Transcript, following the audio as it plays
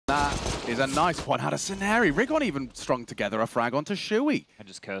is a nice one out of Scenarii. rigoN even strung together a frag onto Shui. I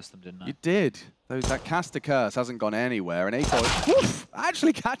just cursed them, didn't I? You did. That caster curse hasn't gone anywhere, and Aiko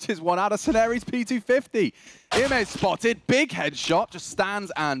actually catches one out of Scenarii's P250. Ime spotted, big headshot, just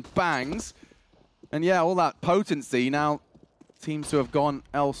stands and bangs. And yeah, all that potency now seems to have gone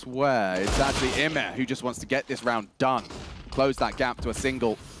elsewhere. It's actually Ime who just wants to get this round done. Close that gap to a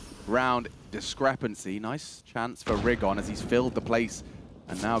single round discrepancy. Nice chance for rigoN as he's filled the place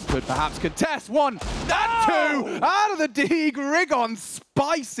and now could perhaps contest. 1 and 2 out of the Deagle. rigoN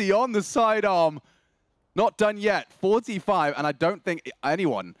spicy on the sidearm. Not done yet. 45, and I don't think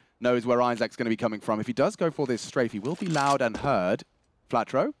anyone knows where Isaac's going to be coming from. If he does go for this strafe, he will be loud and heard.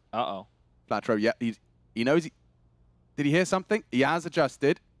 Flatro? Uh-oh. Flatro, yeah, he knows. Did he hear something? He has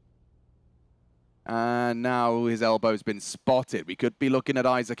adjusted. And now his elbow's been spotted. We could be looking at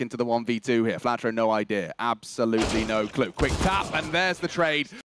Isaac into the 1v2 here. Flatro, no idea. Absolutely no clue. Quick tap, and there's the trade.